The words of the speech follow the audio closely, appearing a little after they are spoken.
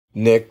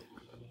Nick,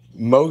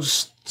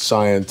 most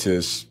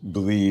scientists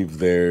believe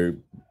their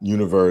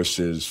universe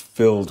is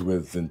filled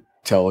with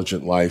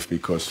intelligent life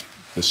because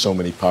there's so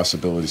many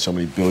possibilities, so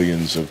many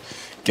billions of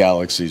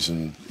galaxies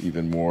and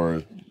even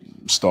more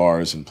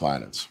stars and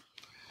planets.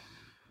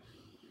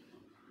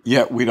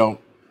 Yet we don't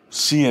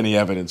see any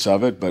evidence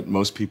of it, but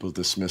most people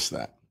dismiss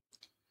that.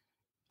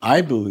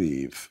 I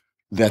believe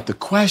that the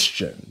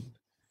question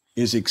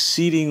is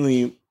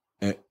exceedingly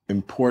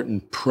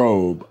important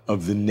probe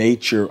of the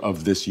nature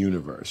of this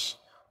universe.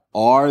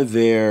 Are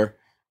there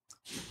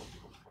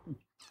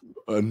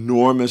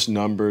enormous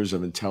numbers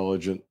of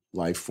intelligent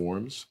life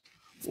forms,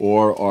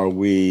 or are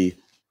we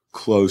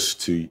close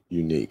to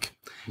unique?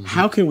 Mm-hmm.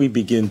 How can we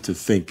begin to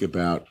think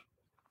about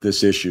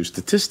this issue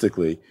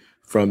statistically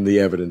from the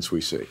evidence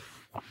we see?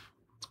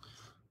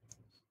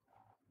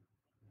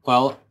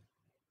 Well,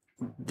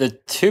 the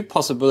two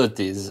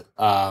possibilities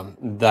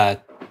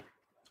that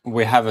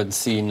we haven't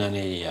seen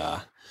any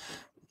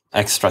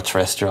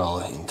extraterrestrial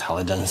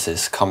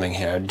intelligences coming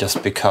here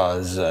just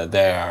because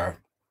they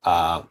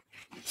are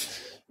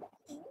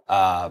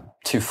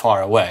too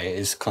far away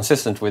is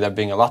consistent with there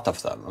being a lot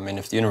of them. I mean,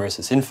 if the universe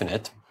is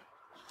infinite,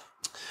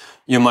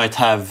 you might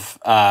have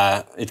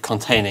it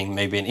containing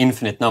maybe an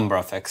infinite number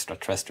of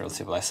extraterrestrial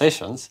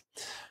civilizations,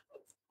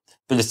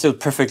 but it's still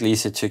perfectly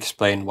easy to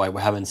explain why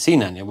we haven't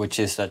seen any, which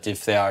is that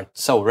if they are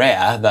so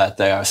rare that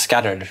they are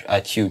scattered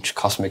at huge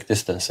cosmic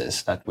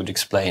distances, that would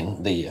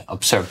explain the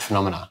observed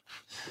phenomena.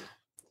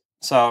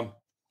 So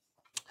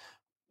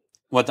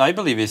what I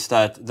believe is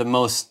that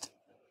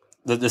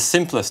the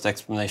simplest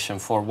explanation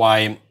for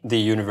why the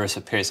universe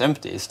appears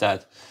empty is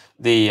that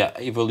the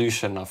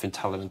evolution of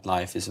intelligent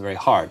life is very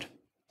hard.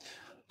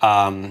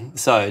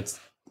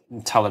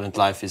 Intelligent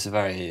life is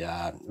very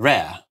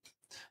rare,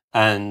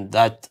 and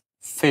that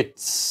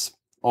fits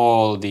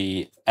all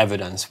the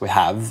evidence we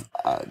have.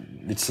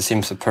 It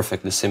seems a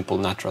perfectly simple,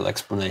 natural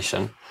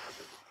explanation.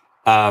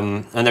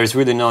 And there is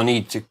really no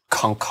need to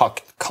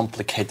concoct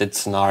complicated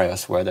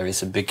scenarios where there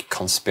is a big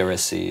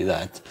conspiracy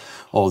that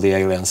all the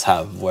aliens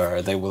have,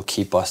 where they will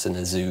keep us in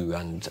a zoo.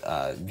 And,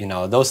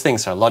 those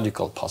things are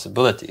logical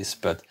possibilities.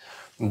 But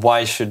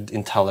why should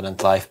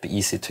intelligent life be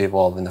easy to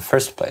evolve in the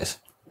first place?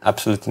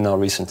 Absolutely no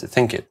reason to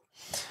think it.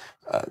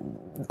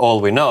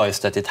 All we know is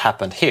that it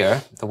happened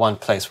here, the one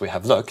place we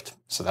have looked.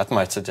 So that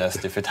might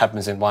suggest if it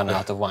happens in 1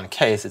 out of 1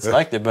 case, it's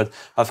likely. But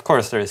of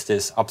course, there is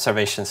this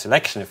observation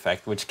selection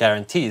effect, which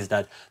guarantees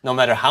that no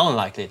matter how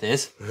unlikely it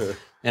is,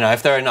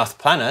 if there are enough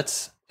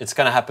planets, it's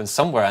going to happen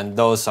somewhere. And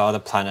those are the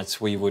planets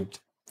we would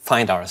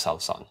find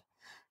ourselves on.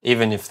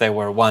 Even if they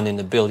were 1 in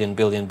a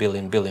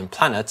billion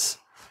planets,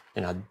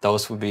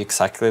 those would be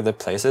exactly the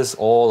places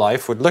all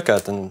life would look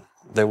at. And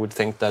they would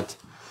think that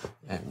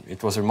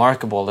it was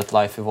remarkable that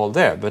life evolved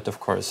there, but of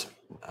course,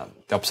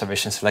 the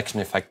observation selection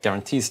effect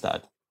guarantees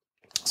that.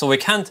 So we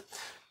can't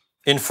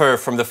infer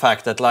from the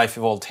fact that life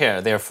evolved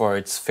here, therefore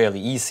it's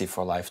fairly easy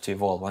for life to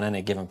evolve on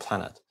any given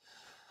planet.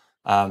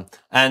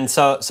 And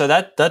so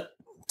that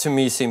to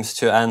me seems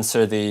to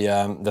answer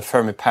the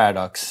Fermi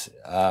paradox.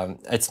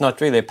 It's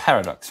not really a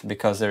paradox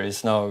because there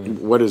is no...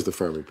 What is the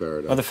Fermi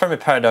paradox? Well, the Fermi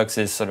paradox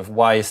is sort of,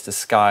 why is the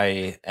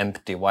sky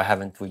empty? Why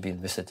haven't we been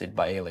visited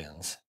by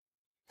aliens?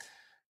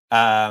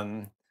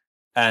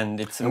 And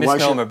it's a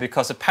misnomer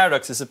because a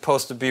paradox is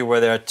supposed to be where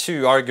there are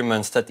two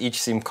arguments that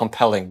each seem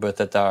compelling but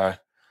that are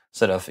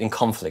sort of in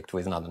conflict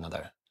with one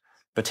another.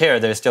 But here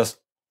there's just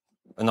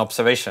an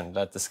observation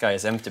that the sky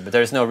is empty, but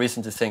there is no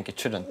reason to think it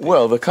shouldn't be.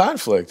 Well, the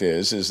conflict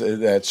is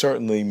that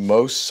certainly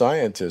most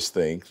scientists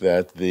think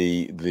that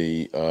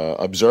the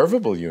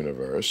observable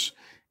universe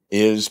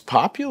is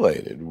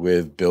populated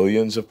with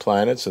billions of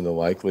planets, and the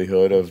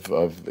likelihood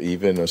of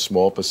even a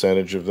small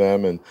percentage of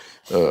them and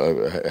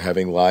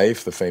having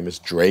life, the famous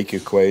Drake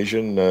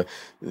equation,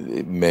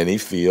 many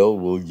feel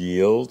will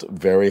yield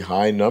very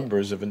high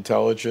numbers of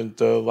intelligent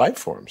life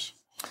forms.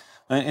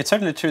 It's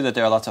certainly true that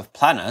there are lots of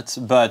planets,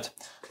 but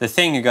the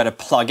thing you got to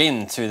plug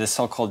into the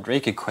so-called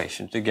Drake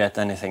equation to get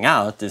anything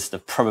out is the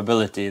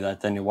probability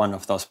that any one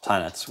of those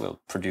planets will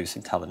produce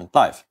intelligent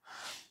life.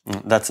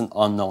 That's an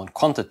unknown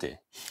quantity.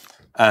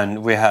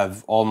 And we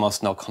have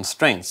almost no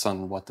constraints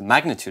on what the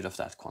magnitude of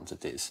that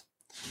quantity is.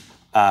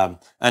 And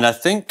I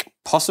think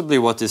possibly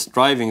what is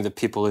driving the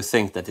people who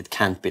think that it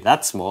can't be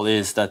that small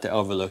is that they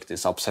overlook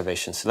this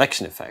observation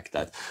selection effect,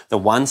 that the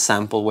one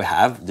sample we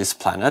have, this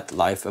planet,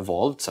 life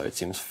evolved, so it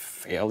seems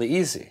fairly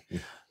easy.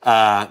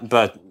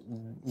 But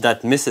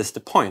that misses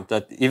the point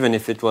that even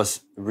if it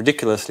was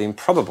ridiculously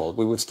improbable,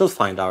 we would still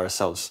find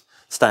ourselves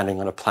standing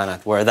on a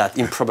planet where that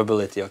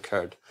improbability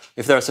occurred.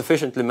 If there are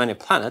sufficiently many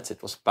planets,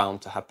 it was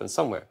bound to happen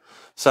somewhere.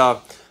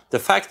 So the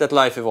fact that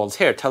life evolves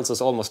here tells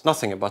us almost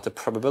nothing about the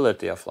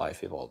probability of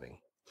life evolving.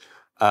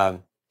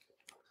 On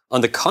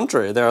the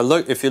contrary,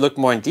 if you look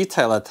more in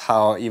detail at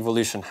how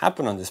evolution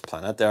happened on this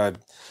planet, there are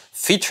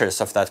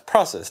features of that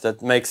process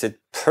that makes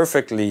it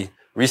perfectly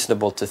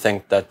reasonable to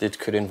think that it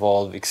could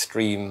involve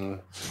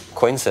extreme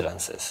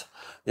coincidences.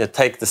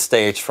 Take the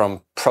stage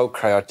from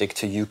prokaryotic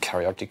to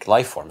eukaryotic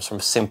life forms, from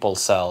simple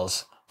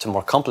cells to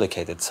more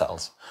complicated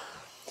cells.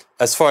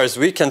 as far as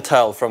we can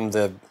tell from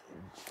the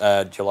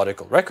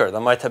geological record,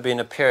 there might have been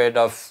a period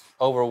of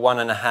over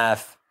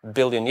 1.5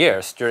 billion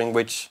years during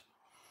which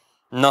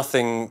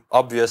nothing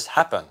obvious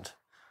happened.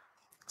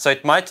 So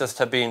it might just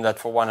have been that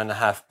for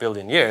 1.5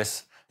 billion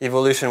years,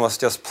 evolution was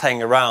just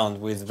playing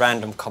around with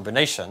random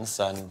combinations,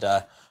 and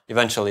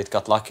eventually it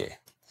got lucky.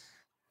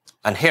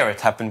 And here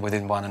it happened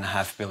within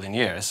 1.5 billion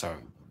years, or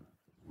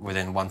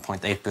within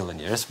 1.8 billion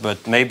years,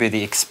 but maybe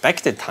the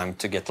expected time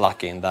to get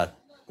lucky in that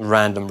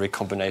random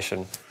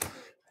recombination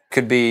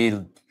could be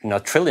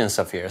trillions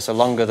of years, or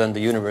longer than the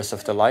universe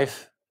of the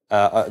life,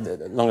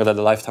 longer than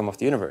the lifetime of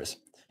the universe.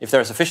 If there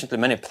are sufficiently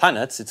many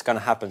planets, it's going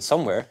to happen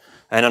somewhere,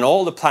 and on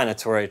all the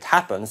planets where it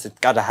happens, it's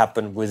got to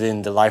happen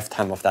within the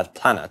lifetime of that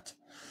planet,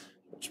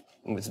 which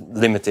is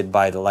limited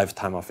by the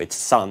lifetime of its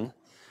sun.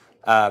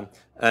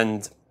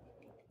 And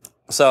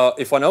so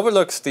if one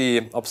overlooks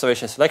the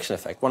observation selection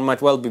effect, one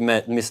might well be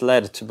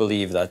misled to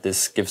believe that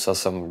this gives us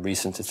some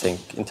reason to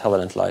think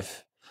intelligent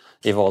life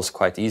evolves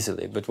quite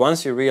easily. But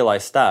once you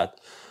realize that,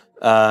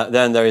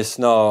 then there is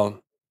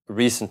no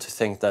reason to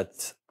think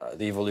that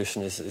the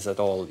evolution is at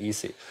all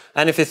easy.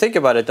 And if you think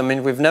about it, I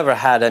mean, we've never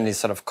had any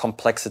sort of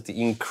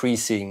complexity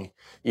increasing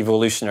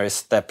evolutionary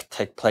step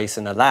take place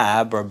in a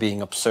lab or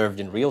being observed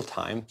in real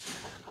time.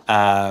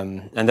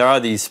 And there are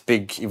these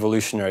big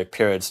evolutionary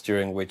periods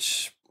during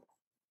which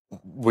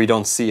we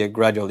don't see a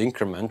gradual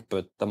increment,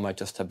 but that might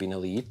just have been a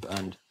leap.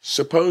 And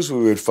suppose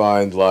we would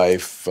find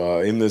life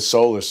in the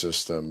solar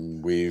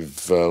system.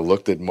 We've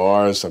looked at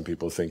Mars. Some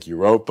people think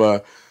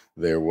Europa.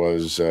 There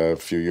was a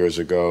few years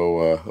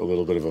ago a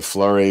little bit of a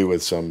flurry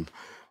with some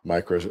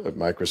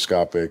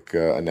microscopic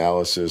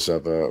analysis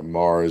of a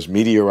Mars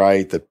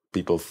meteorite that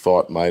people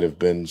thought might have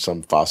been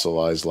some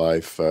fossilized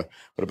life. What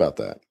about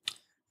that?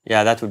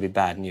 Yeah, that would be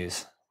bad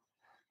news.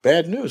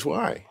 Bad news?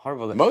 Why?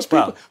 Horrible. Most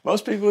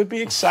people would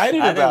be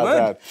excited about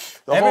that.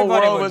 The Everybody whole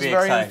world would was be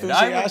very excited.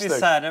 enthusiastic. I would be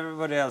sad.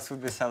 Everybody else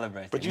would be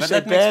celebrating. But you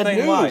said bad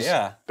news. Why.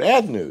 Yeah.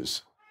 Bad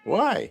news.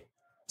 Why?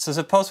 So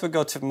suppose we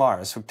go to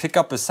Mars. We pick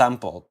up a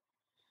sample,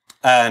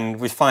 and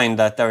we find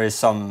that there is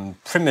some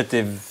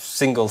primitive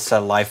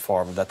single-cell life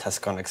form that has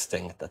gone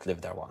extinct that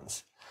lived there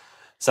once.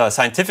 So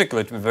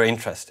scientifically, it would be very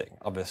interesting,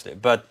 obviously.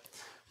 But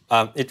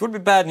it would be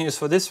bad news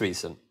for this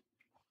reason.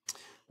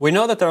 We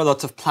know that there are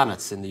lots of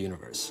planets in the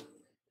universe.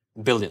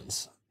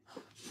 Billions.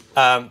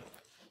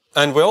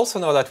 And we also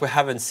know that we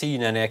haven't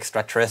seen any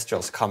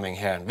extraterrestrials coming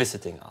here and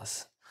visiting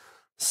us.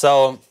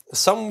 So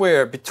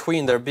somewhere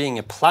between there being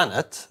a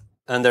planet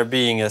and there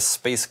being a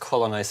space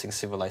colonizing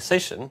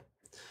civilization,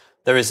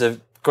 there is a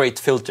great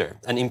filter,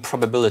 an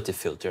improbability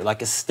filter,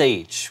 like a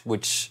stage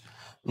which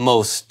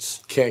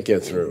most can't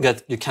get through.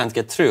 You can't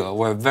get through, or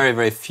where very,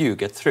 very few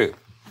get through.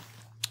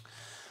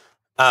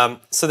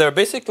 So there are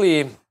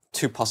basically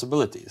two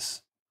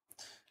possibilities.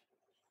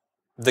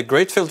 The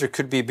great filter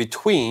could be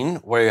between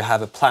where you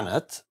have a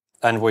planet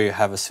and where you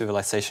have a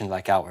civilization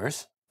like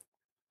ours.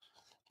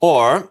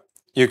 Or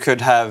you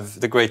could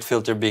have the great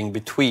filter being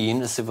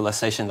between a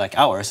civilization like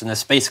ours and a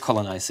space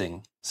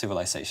colonizing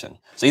civilization.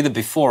 So either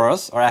before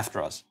us or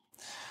after us.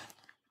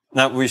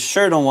 Now, we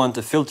sure don't want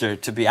the filter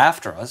to be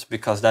after us,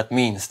 because that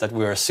means that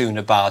we are soon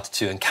about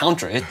to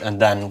encounter it, and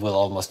then we'll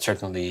almost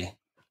certainly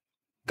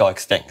go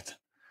extinct.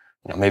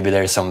 Maybe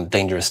there is some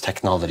dangerous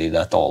technology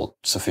that all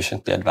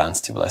sufficiently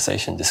advanced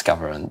civilization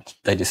discover and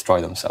they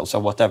destroy themselves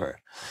or whatever.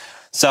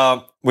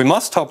 So we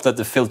must hope that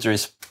the filter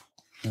is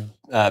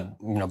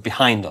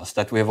behind us,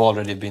 that we have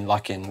already been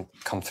lucky and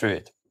come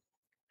through it.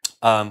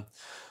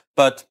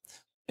 But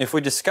if we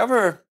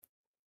discover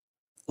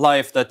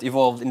life that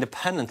evolved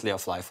independently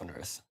of life on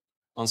Earth,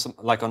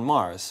 like on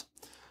Mars,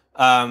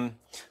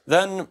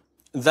 then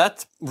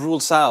that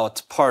rules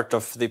out part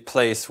of the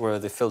place where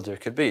the filter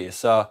could be.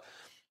 So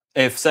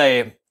if,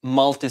 say,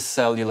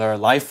 multicellular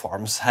life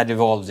forms had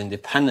evolved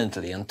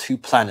independently on two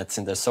planets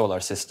in the solar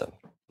system,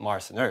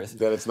 Mars and Earth,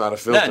 then it's not a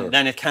filter.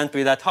 Then it can't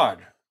be that hard.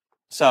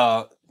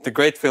 So the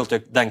great filter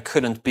then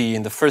couldn't be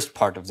in the first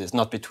part of this,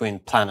 not between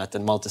planet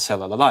and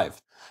multicellular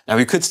life. Now,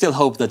 we could still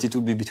hope that it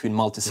would be between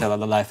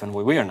multicellular life and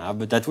where we are now,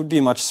 but that would be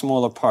a much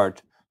smaller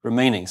part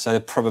remaining. So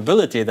the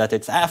probability that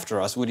it's after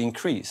us would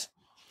increase.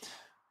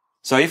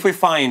 So if we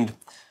find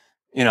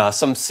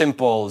some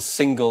simple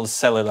single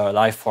cellular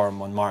life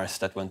form on Mars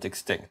that went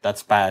extinct,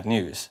 that's bad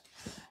news.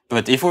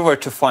 But if we were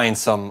to find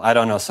some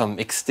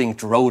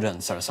extinct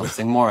rodents or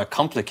something more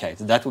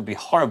complicated, that would be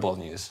horrible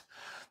news,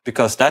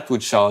 because that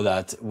would show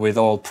that with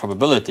all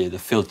probability the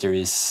filter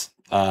is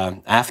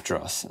after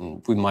us,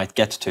 and we might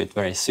get to it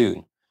very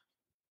soon.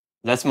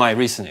 That's my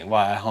reasoning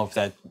why I hope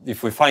that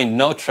if we find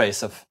no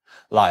trace of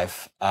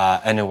life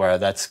anywhere,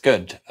 that's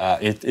good.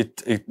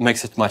 It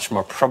makes it much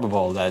more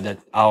probable that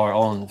our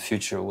own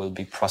future will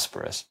be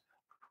prosperous.